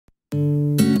Hi,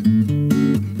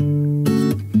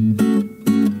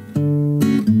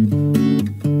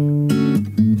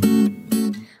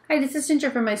 this is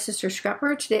Ginger from my sister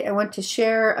Scrapper. Today I want to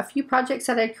share a few projects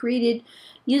that I created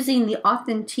using the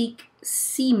Authentique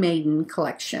Sea Maiden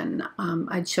collection.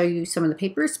 I'd show you some of the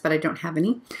papers, but I don't have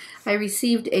any. I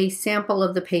received a sample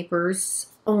of the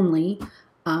papers only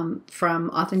from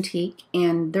Authentique,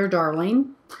 and they're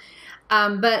darling.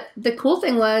 But the cool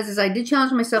thing is I did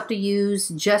challenge myself to use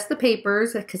just the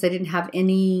papers because I didn't have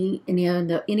any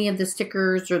of the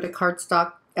stickers or the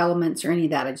cardstock elements or any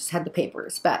of that. I just had the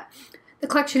papers. But the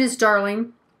collection is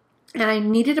darling, and I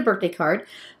needed a birthday card,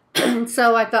 and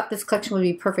so I thought this collection would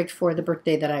be perfect for the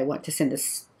birthday that I want to send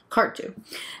this card to.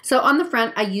 So on the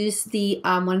front, I used the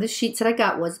one of the sheets that I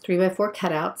got was 3x4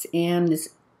 cutouts, and this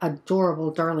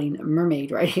adorable darling mermaid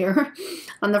right here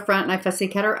on the front, and I fussy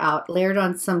cut her out, layered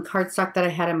on some cardstock that I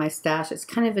had in my stash. It's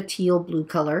kind of a teal blue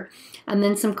color, and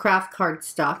then some craft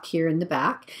cardstock here in the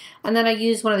back, and then I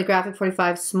used one of the Graphic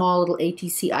 45 small little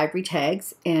ATC ivory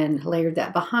tags and layered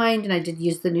that behind, and I did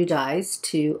use the new dies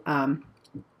to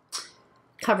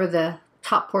cover the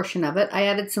top portion of it. I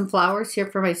added some flowers here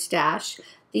for my stash.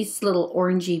 These little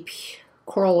orangey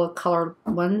coral colored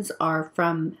ones are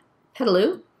from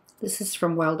Petaloo. This is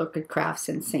from Wild Orchid Crafts,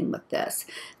 and same with this.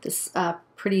 This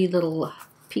pretty little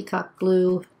peacock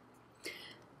blue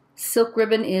silk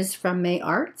ribbon is from May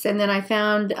Arts. And then I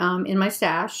found in my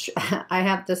stash, I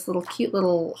have this little cute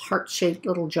little heart-shaped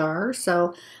little jar.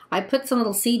 So I put some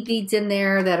little seed beads in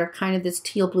there that are kind of this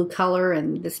teal blue color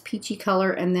and this peachy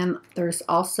color. And then there's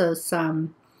also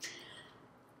some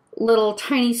little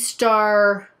tiny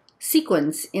star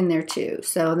sequins in there too.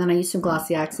 So then I used some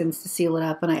glossy accents to seal it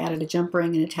up, and I added a jump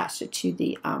ring and attached it to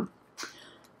the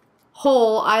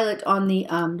whole eyelet on the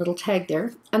little tag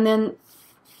there. And then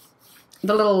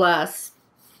the little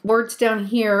words down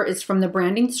here is from the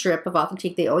branding strip of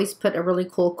Authentique. They always put a really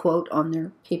cool quote on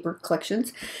their paper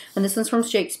collections, and this one's from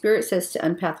Shakespeare. It says, "To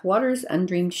unpath waters,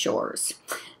 undreamed shores."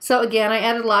 So again, I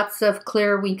added lots of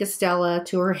clear Wink Stella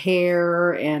to her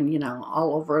hair and, you know,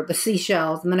 all over the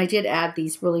seashells. And then I did add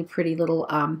these really pretty little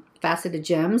faceted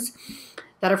gems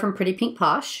that are from Pretty Pink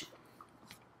Posh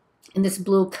in this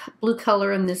blue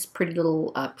color and this pretty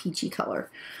little peachy color.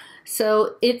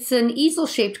 So it's an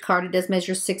easel-shaped card. It does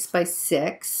measure 6 by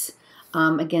 6.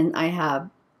 Again, I have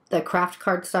the craft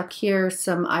cardstock here,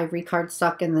 some ivory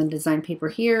cardstock, and then design paper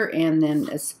here, and then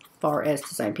as far as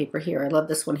design paper here. I love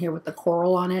this one here with the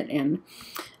coral on it, and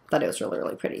I thought it was really,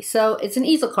 really pretty. So it's an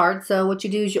easel card, so what you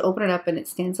do is you open it up and it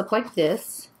stands up like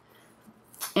this.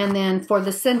 And then for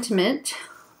the sentiment,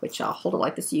 which I'll hold it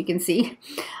like this so you can see,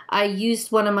 I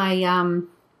used one of my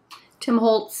Tim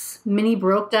Holtz mini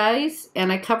Baroque dies,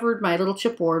 and I covered my little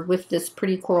chipboard with this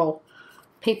pretty coral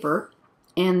paper,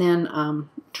 and then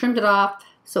trimmed it off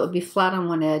so it would be flat on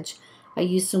one edge. I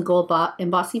used some gold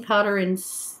embossing powder and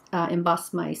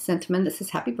embossed my sentiment. This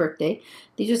is Happy Birthday.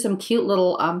 These are some cute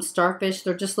little starfish.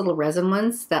 They're just little resin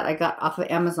ones that I got off of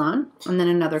Amazon. And then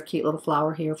another cute little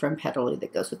flower here from Petaloo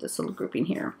that goes with this little grouping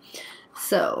here.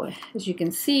 So as you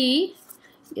can see,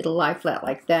 it'll lie flat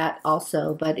like that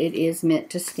also, but it is meant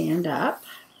to stand up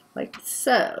like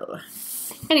so.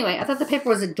 Anyway, I thought the paper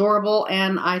was adorable,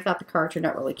 and I thought the card turned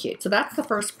out really cute. So that's the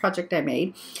first project I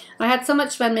made. I had so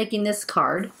much fun making this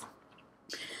card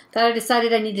that I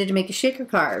decided I needed to make a shaker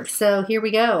card. So here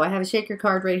we go. I have a shaker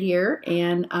card right here,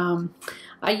 and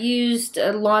I used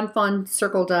a Lawn Fawn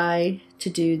circle die to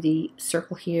do the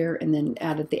circle here, and then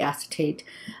added the acetate.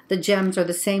 The gems are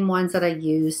the same ones that I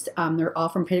used. They're all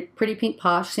from Pretty Pink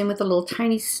Posh. Same with the little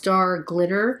tiny star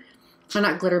glitter.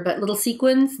 Not glitter, but little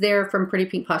sequins. They're from Pretty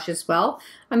Pink Posh as well.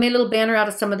 I made a little banner out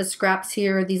of some of the scraps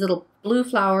here. These little blue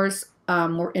flowers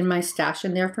were in my stash,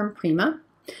 and they're from Prima.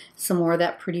 Some more of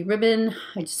that pretty ribbon.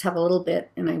 I just have a little bit,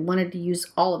 and I wanted to use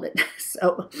all of it.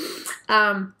 So,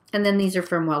 and then these are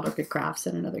from Wild Orchid Crafts,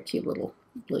 and another cute little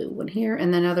blue one here,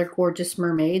 and then another gorgeous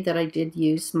mermaid that I did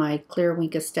use my clear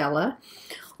Wink Stella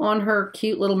on her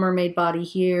cute little mermaid body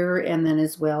here, and then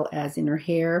as well as in her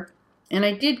hair. And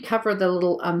I did cover the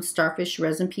little starfish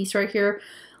resin piece right here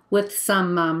with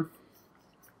some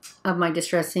of my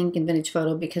Distress ink and Vintage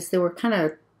Photo, because they were kind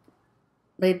of,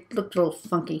 they looked a little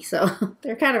funky. So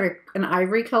they're kind of an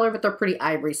ivory color, but they're pretty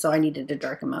ivory, so I needed to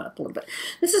darken them up a little bit.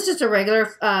 This is just a regular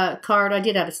card. I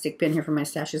did add a stick pin here for my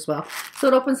stash as well. So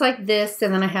it opens like this,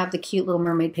 and then I have the cute little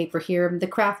mermaid paper here. The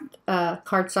craft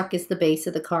cardstock is the base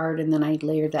of the card, and then I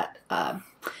layered that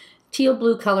teal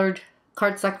blue colored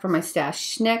cardstock for my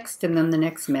stash next, and then the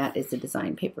next mat is the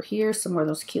design paper here. Some more of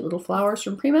those cute little flowers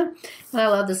from Prima. And I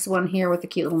love this one here with the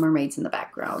cute little mermaids in the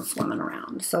background swimming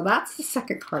around. So that's the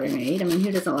second card I made. I mean,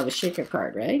 who doesn't love a shaker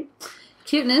card, right?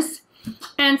 cuteness.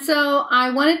 And so I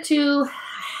was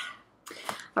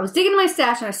digging in my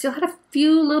stash and I still had a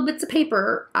few little bits of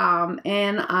paper,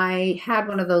 and I had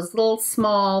one of those little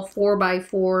small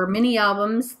 4x4 mini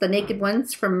albums, the naked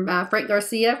ones from Frank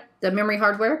Garcia, the Memory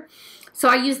Hardware. So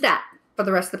I used that for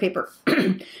the rest of the paper.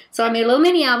 So I made a little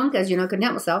mini album because, you know, I couldn't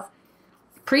help myself.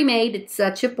 Pre-made, it's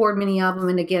a chipboard mini album,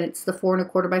 and again, it's the 4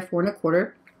 1/4 by 4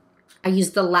 1/4. I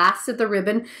used the last of the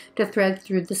ribbon to thread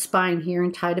through the spine here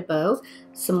and tied a bow.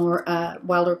 Some more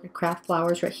Wild Orchid Craft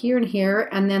flowers right here and here.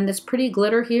 And then this pretty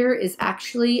glitter here is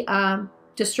actually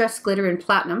distressed glitter in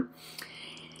platinum.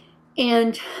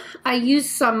 And I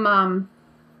used some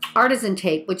artisan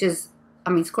tape, which is, I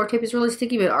mean, score tape is really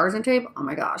sticky, but artisan tape, oh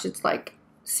my gosh, it's like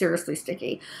seriously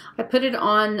sticky. I put it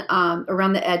on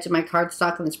around the edge of my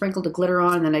cardstock and then sprinkled the glitter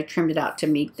on, and then I trimmed it out to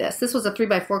meet this. This was a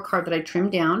 3x4 card that I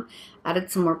trimmed down.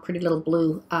 Added some more pretty little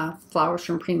blue flowers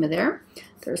from Prima there.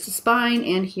 There's the spine,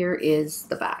 and here is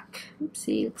the back.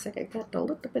 Oopsie, looks like I got a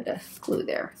little bit of glue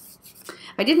there.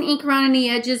 I didn't ink around any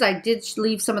edges. I did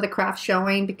leave some of the craft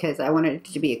showing because I wanted it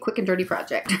to be a quick and dirty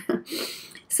project.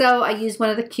 So I used one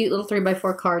of the cute little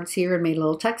 3x4 cards here and made a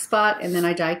little text spot, and then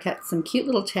I die cut some cute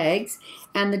little tags.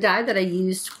 And the die that I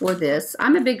used for this,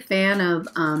 I'm a big fan of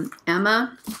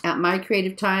Emma at My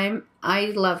Creative Time.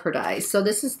 I love her dies. So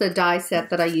this is the die set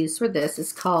that I used for this.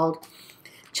 It's called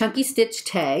Chunky Stitch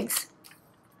Tags.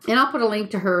 And I'll put a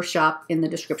link to her shop in the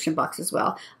description box as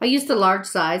well. I used the large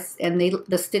size, and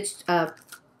the stitched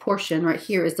portion right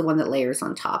here is the one that layers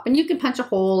on top. And you can punch a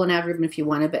hole and add ribbon if you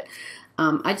wanted, but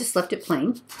I just left it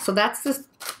plain. So that's the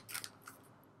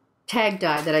tag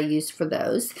die that I used for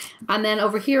those. And then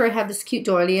over here I have this cute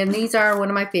doily, and these are one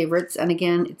of my favorites. And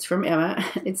again, it's from Emma.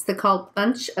 It's the called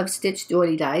Bunch of Stitch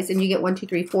Doily dies, and you get 1, 2,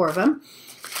 3, 4 of them.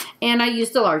 And I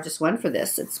used the largest one for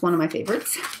this. It's one of my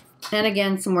favorites. And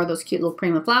again, some more of those cute little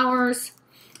Prima flowers.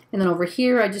 And then over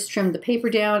here, I just trimmed the paper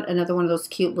down. Another one of those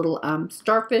cute little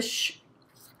starfish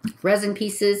resin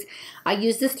pieces. I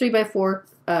used this 3x4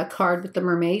 card with the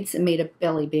mermaids and made a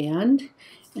belly band.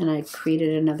 And I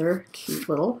created another cute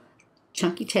little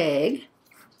chunky tag.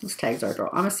 Those tags are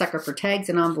adorable. I'm a sucker for tags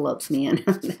and envelopes, man.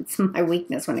 That's my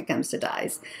weakness when it comes to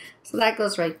dies. So that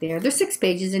goes right there. There's 6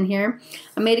 pages in here.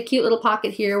 I made a cute little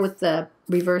pocket here with the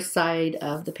reverse side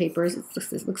of the papers.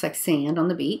 It looks like sand on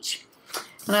the beach.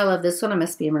 And I love this one. I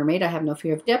must be a mermaid. I have no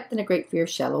fear of depth and a great fear of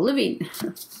shallow living.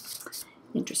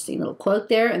 Interesting little quote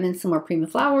there. And then some more Prima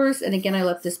flowers. And again, I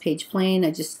left this page plain.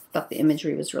 I just thought the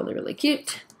imagery was really, really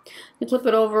cute. You flip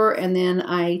it over, and then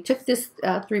I took this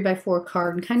 3x4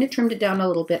 card and kind of trimmed it down a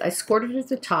little bit. I scored it at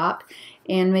the top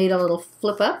and made a little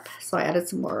flip up. So I added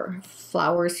some more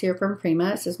flowers here from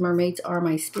Prima. It says, "Mermaids are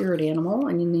my spirit animal."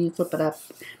 And then you flip it up,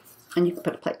 and you can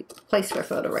put a place for a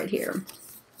photo right here.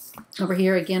 Over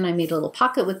here, again, I made a little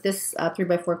pocket with this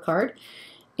 3x4 card.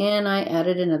 And I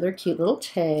added another cute little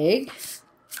tag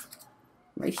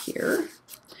right here.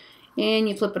 And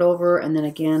you flip it over, and then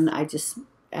again, I just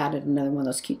added another one of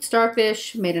those cute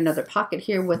starfish, made another pocket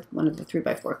here with one of the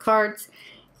 3x4 cards.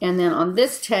 And then on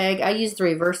this tag, I used the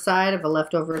reverse side of a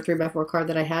leftover 3x4 card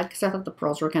that I had because I thought the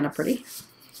pearls were kind of pretty.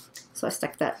 So I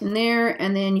stuck that in there,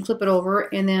 and then you flip it over,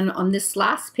 and then on this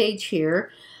last page here,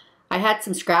 I had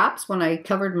some scraps when I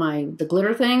covered the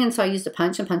glitter thing, and so I used a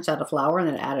punch and punched out a flower, and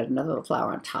then added another little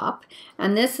flower on top.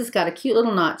 And this has got a cute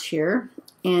little notch here,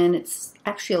 and it's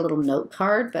actually a little note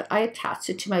card, but I attached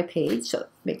it to my page, so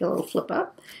make a little flip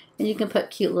up. And you can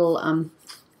put cute little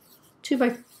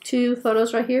 2x2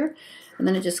 photos right here, and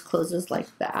then it just closes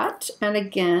like that. And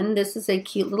again, this is a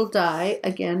cute little die,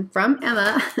 again, from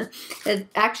Emma. It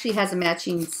actually has a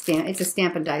matching stamp. It's a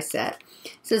stamp and die set.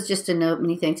 This is just a note,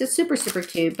 many thanks. It's super, super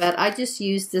cute, but I just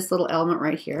used this little element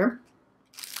right here.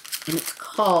 And it's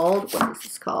called, what is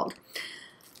this called?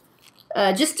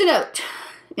 Just a Note.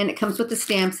 And it comes with the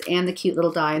stamps and the cute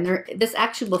little die. And this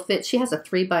actually will fit. She has a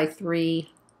 3x3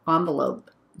 envelope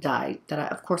die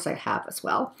that of course I have as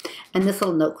well. And this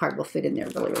little note card will fit in there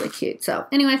really, really cute. So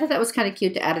anyway, I thought that was kind of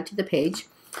cute to add it to the page.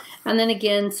 And then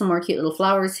again, some more cute little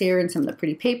flowers here and some of the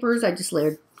pretty papers. I just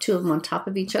layered 2 of them on top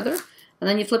of each other. And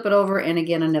then you flip it over, and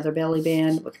again, another belly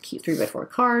band with a cute 3x4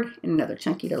 card and another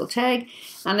chunky little tag.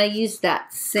 And I used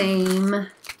that same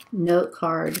note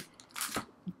card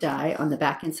die on the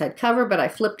back inside cover, but I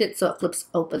flipped it so it flips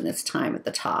open this time at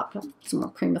the top. Some more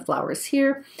Prima flowers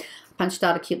here. Punched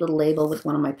out a cute little label with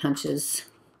one of my punches.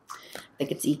 I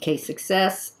think it's EK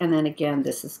Success. And then again,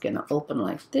 this is going to open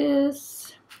like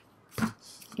this.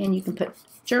 And you can put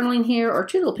journaling here or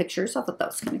 2 little pictures. I thought that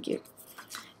was kind of cute.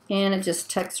 And it just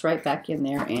tucks right back in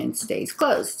there and stays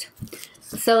closed.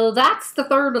 So that's the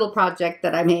third little project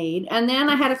that I made. And then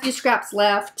I had a few scraps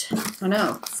left. I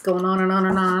know, it's going on and on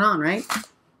and on and on, right?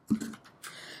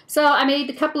 So I made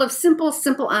a couple of simple,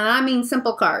 and I mean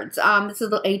simple cards. This is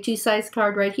the A2 size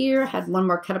card right here. I had one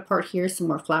more cut apart here, some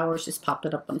more flowers, just popped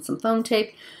it up on some foam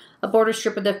tape. A border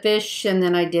strip of the fish, and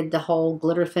then I did the whole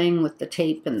glitter thing with the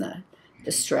tape and the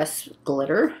distress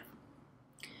glitter.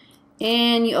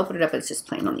 And you open it up, it's just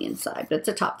plain on the inside. But it's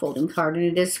a top folding card, and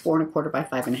it is 4 1/4 by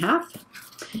 5 1/2.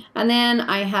 And then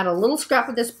I had a little scrap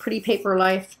of this pretty paper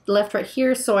left right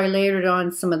here, so I layered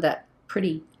on some of that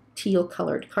pretty teal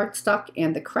colored cardstock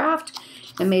and the craft,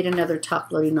 and made another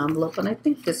top loading envelope. And I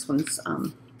think this one's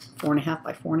 4 1/2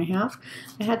 by 4 1/2.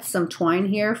 I had some twine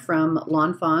here from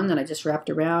Lawn Fawn that I just wrapped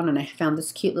around, and I found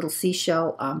this cute little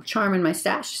seashell charm in my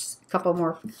stash. A couple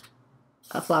more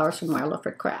flowers from Wild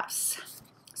Red Crafts.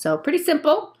 So pretty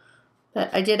simple, but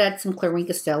I did add some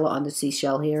Clarinca Stella on the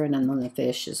seashell here and then on the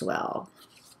fish as well.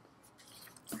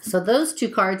 So those two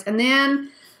cards, and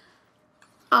then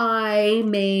I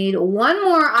made one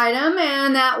more item,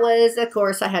 and that was, of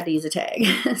course, I had to use a tag.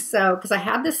 So, because I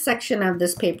had this section of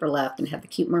this paper left and had the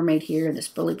cute mermaid here and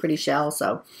this really pretty shell,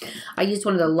 so I used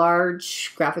one of the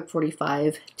large Graphic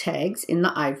 45 tags in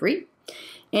the ivory.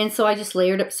 And so I just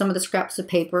layered up some of the scraps of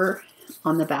paper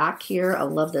on the back here. I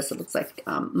love this. It looks like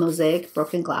mosaic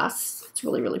broken glass. It's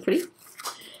really, really pretty.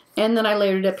 And then I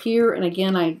layered it up here, and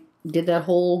again, I did that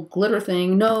whole glitter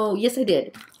thing. No, yes, I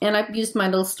did. And I used my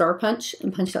little star punch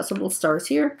and punched out some little stars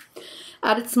here.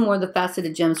 Added some more of the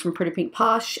faceted gems from Pretty Pink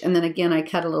Posh, and then again, I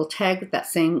cut a little tag with that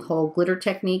same whole glitter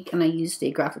technique, and I used a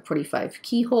Graphic 45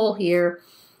 keyhole here.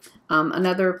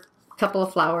 Another couple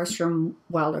of flowers from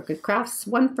Wild Orchid Crafts,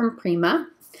 one from Prima.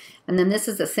 And then this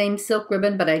is the same silk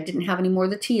ribbon, but I didn't have any more of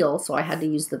the teal, so I had to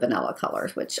use the vanilla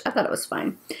colors, which I thought it was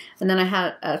fine. And then I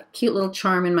had a cute little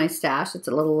charm in my stash. It's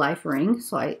a little life ring,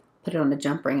 so I put it on a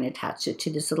jump ring and attached it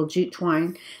to this little jute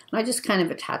twine. And I just kind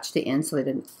of attached the ends so they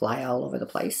didn't fly all over the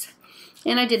place.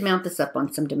 And I did mount this up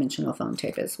on some dimensional foam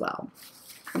tape as well.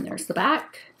 And there's the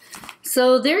back.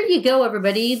 So there you go,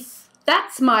 everybody.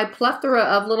 That's my plethora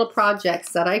of little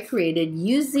projects that I created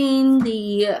using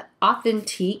the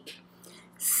Authentique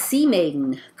Sea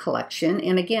Maiden collection.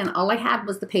 And again, all I had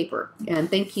was the paper.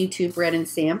 And thank you to Brett and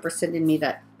Sam for sending me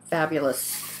that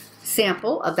fabulous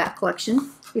sample of that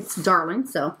collection. It's darling.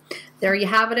 So there you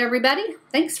have it, everybody.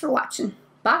 Thanks for watching.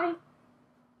 Bye.